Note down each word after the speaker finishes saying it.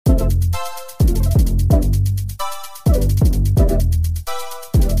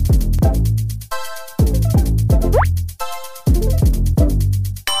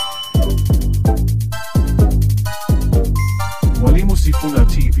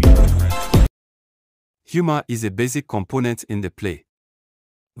Humor is a basic component in the play.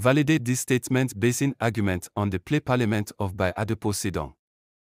 Validate this statement basing argument on the play Parliament of by Adepo Sidon.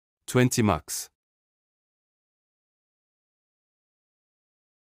 20 marks.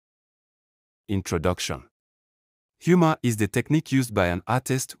 Introduction. Humor is the technique used by an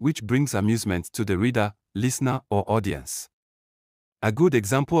artist which brings amusement to the reader, listener, or audience. A good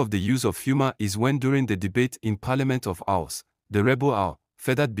example of the use of humor is when during the debate in Parliament of Owls, the rebel owl,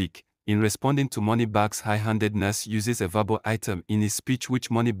 Feathered Beak, in responding to Moneybags' high-handedness uses a verbal item in his speech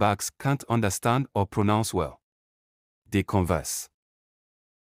which Moneybags can't understand or pronounce well. They converse.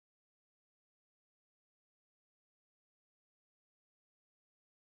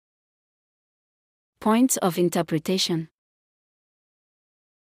 Points of interpretation.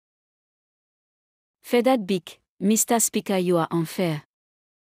 Feathered Beak, Mr. Speaker, you are unfair.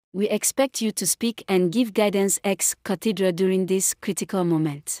 We expect you to speak and give guidance ex cathedra during this critical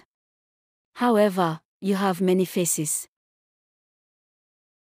moment. However, you have many faces.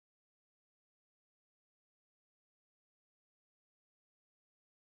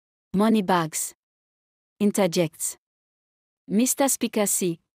 Moneybags interjects. Mr. Speaker,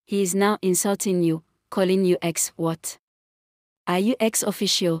 see, he is now insulting you, calling you ex what? Are you ex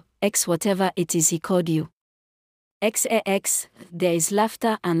officio, ex whatever it is he called you? XAX, there is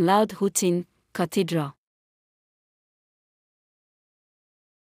laughter and loud hooting, cathedral.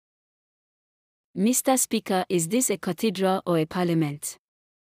 Mr. Speaker, is this a cathedral or a parliament?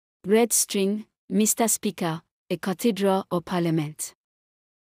 Red string, Mr. Speaker, a cathedral or parliament?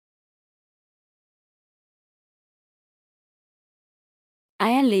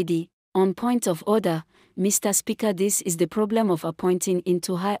 Iron Lady, on point of order, Mr. Speaker, this is the problem of appointing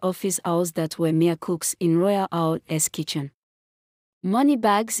into high office owls that were mere cooks in Royal Owl's kitchen.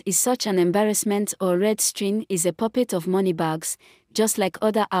 Moneybags is such an embarrassment, or Red String is a puppet of Moneybags, just like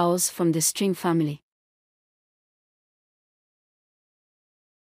other owls from the string family.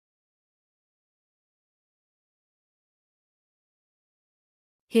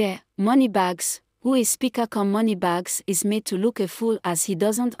 Here, Moneybags, who is Speaker cum Moneybags, is made to look a fool as he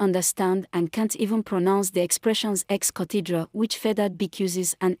doesn't understand and can't even pronounce the expressions ex cathedra which Feathered Beak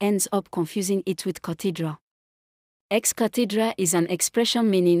uses and ends up confusing it with cathedra. Ex cathedra is an expression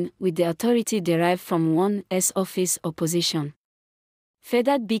meaning with the authority derived from one's office or position.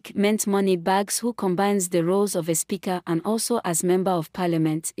 Feathered Beak meant Moneybags, who combines the roles of a speaker and also as member of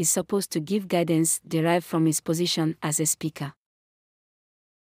parliament, is supposed to give guidance derived from his position as a speaker.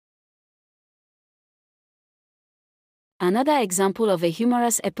 Another example of a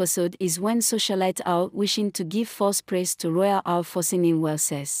humorous episode is when Socialite Owl, wishing to give false praise to Royal Owl, forcing him well,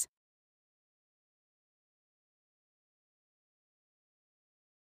 says,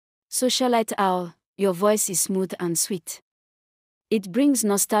 Socialite Owl, your voice is smooth and sweet. It brings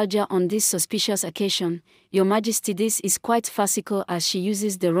nostalgia on this suspicious occasion, Your Majesty. This is quite farcical as she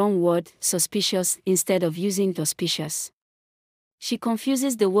uses the wrong word, suspicious, instead of using auspicious. She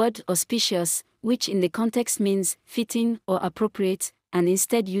confuses the word auspicious, which in the context means fitting or appropriate, and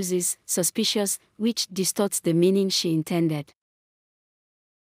instead uses suspicious, which distorts the meaning she intended.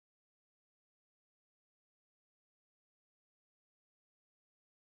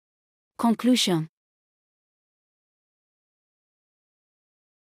 Conclusion.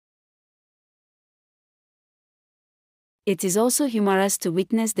 It is also humorous to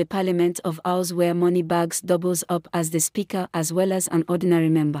witness the Parliament of Owls where Moneybags doubles up as the speaker as well as an ordinary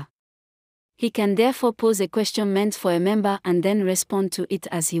member. He can therefore pose a question meant for a member and then respond to it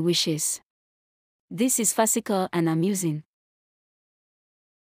as he wishes. This is farcical and amusing.